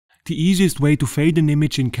The easiest way to fade an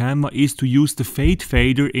image in Canva is to use the fade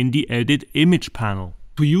fader in the edit image panel.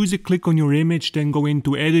 To use it, click on your image, then go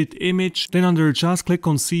into edit image, then under adjust click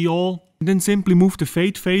on see all, and then simply move the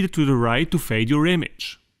fade fader to the right to fade your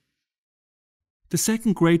image. The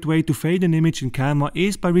second great way to fade an image in Canva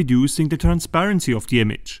is by reducing the transparency of the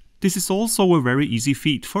image. This is also a very easy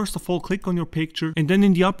feat. First of all, click on your picture and then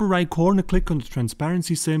in the upper right corner click on the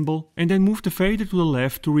transparency symbol and then move the fader to the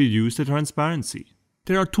left to reduce the transparency.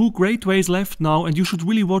 There are two great ways left now, and you should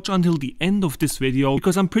really watch until the end of this video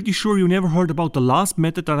because I'm pretty sure you never heard about the last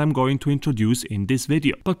method that I'm going to introduce in this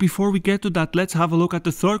video. But before we get to that, let's have a look at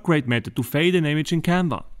the third great method to fade an image in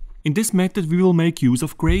Canva. In this method we will make use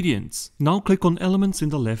of gradients. Now click on Elements in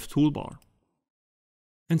the left toolbar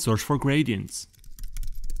and search for gradients.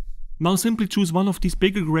 Now simply choose one of these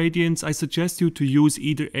bigger gradients. I suggest you to use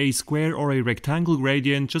either a square or a rectangle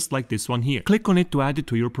gradient, just like this one here. Click on it to add it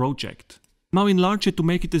to your project. Now enlarge it to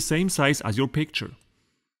make it the same size as your picture.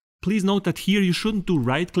 Please note that here you shouldn't do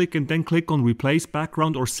right click and then click on replace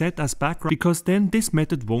background or set as background, because then this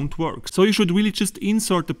method won't work. So you should really just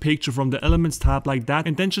insert the picture from the elements tab like that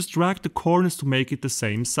and then just drag the corners to make it the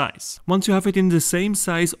same size. Once you have it in the same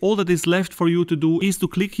size, all that is left for you to do is to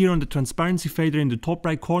click here on the transparency fader in the top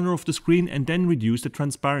right corner of the screen and then reduce the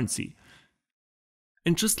transparency.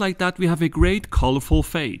 And just like that we have a great colorful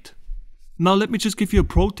fade. Now let me just give you a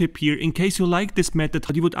pro tip here. In case you like this method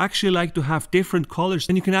but you would actually like to have different colors,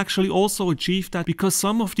 then you can actually also achieve that because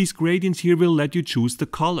some of these gradients here will let you choose the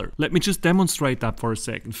color. Let me just demonstrate that for a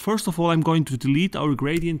second. First of all, I'm going to delete our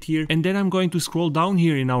gradient here and then I'm going to scroll down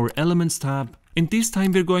here in our Elements tab. And this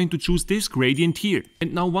time we're going to choose this gradient here.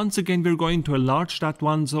 And now once again we're going to enlarge that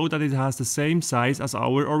one so that it has the same size as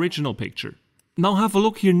our original picture. Now have a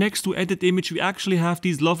look here next to edit image, we actually have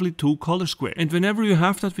these lovely two color squares. And whenever you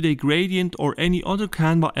have that with a gradient or any other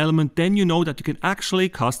Canva element, then you know that you can actually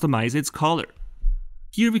customize its color.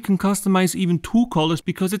 Here we can customize even two colors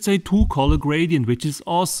because it's a two color gradient, which is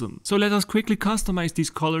awesome. So let us quickly customize these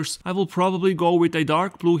colors. I will probably go with a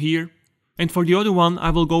dark blue here. And for the other one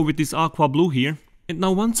I will go with this aqua blue here. And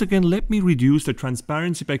now once again let me reduce the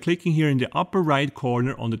transparency by clicking here in the upper right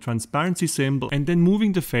corner on the transparency symbol and then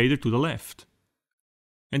moving the fader to the left.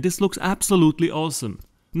 And this looks absolutely awesome.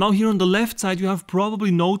 Now here on the left side you have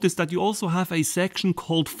probably noticed that you also have a section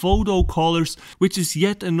called photo colors, which is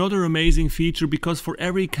yet another amazing feature because for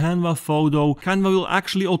every Canva photo, Canva will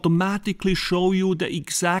actually automatically show you the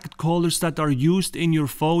exact colors that are used in your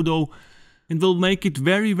photo and will make it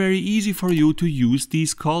very easy for you to use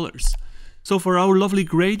these colors. So for our lovely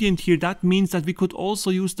gradient here, that means that we could also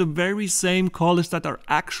use the very same colors that are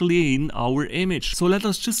actually in our image. So let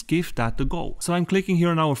us just give that a go. So I'm clicking here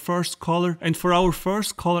on our first color, and for our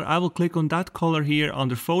first color I will click on that color here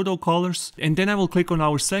under photo colors, and then I will click on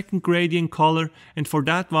our second gradient color, and for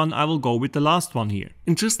that one I will go with the last one here.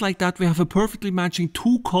 And just like that we have a perfectly matching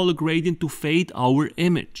two color gradient to fade our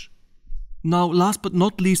image. Now last but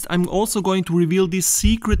not least, I'm also going to reveal this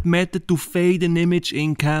secret method to fade an image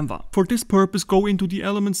in Canva. For this purpose go into the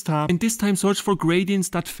Elements tab and this time search for gradients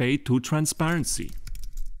that fade to transparency.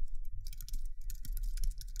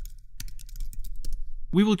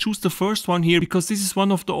 We will choose the first one here because this is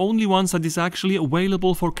one of the only ones that is actually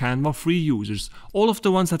available for Canva free users. All of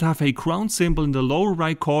the ones that have a crown symbol in the lower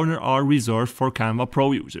right corner are reserved for Canva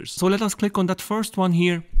Pro users. So let us click on that first one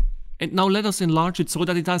here. And now let us enlarge it so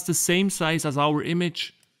that it has the same size as our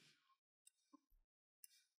image.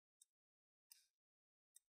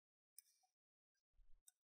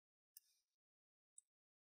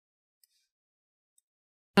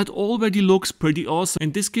 That already looks pretty awesome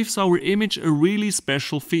and this gives our image a really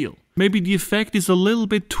special feel. Maybe the effect is a little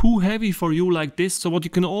bit too heavy for you like this, so what you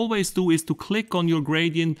can always do is to click on your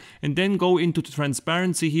gradient and then go into the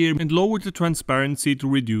transparency here and lower the transparency to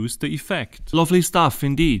reduce the effect. Lovely stuff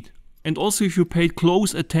indeed. And also if you paid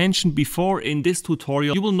close attention before in this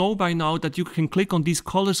tutorial, you will know by now that you can click on these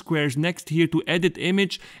color squares next here to edit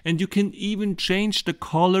image and you can even change the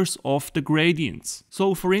colors of the gradients.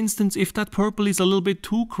 So for instance, if that purple is a little bit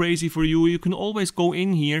too crazy for you, you can always go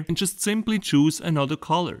in here and just simply choose another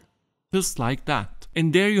color. Just like that.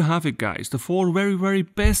 And there you have it guys, the four very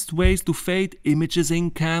best ways to fade images in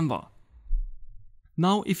Canva.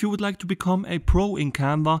 Now, if you would like to become a pro in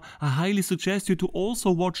Canva, I highly suggest you to also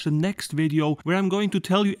watch the next video where I'm going to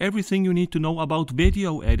tell you everything you need to know about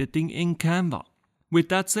video editing in Canva. With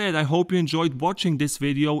that said, I hope you enjoyed watching this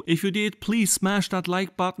video. If you did, please smash that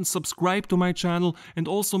like button, subscribe to my channel and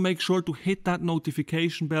also make sure to hit that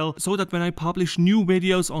notification bell so that when I publish new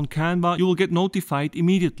videos on Canva, you will get notified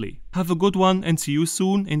immediately. Have a good one and see you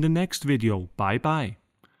soon in the next video. Bye bye.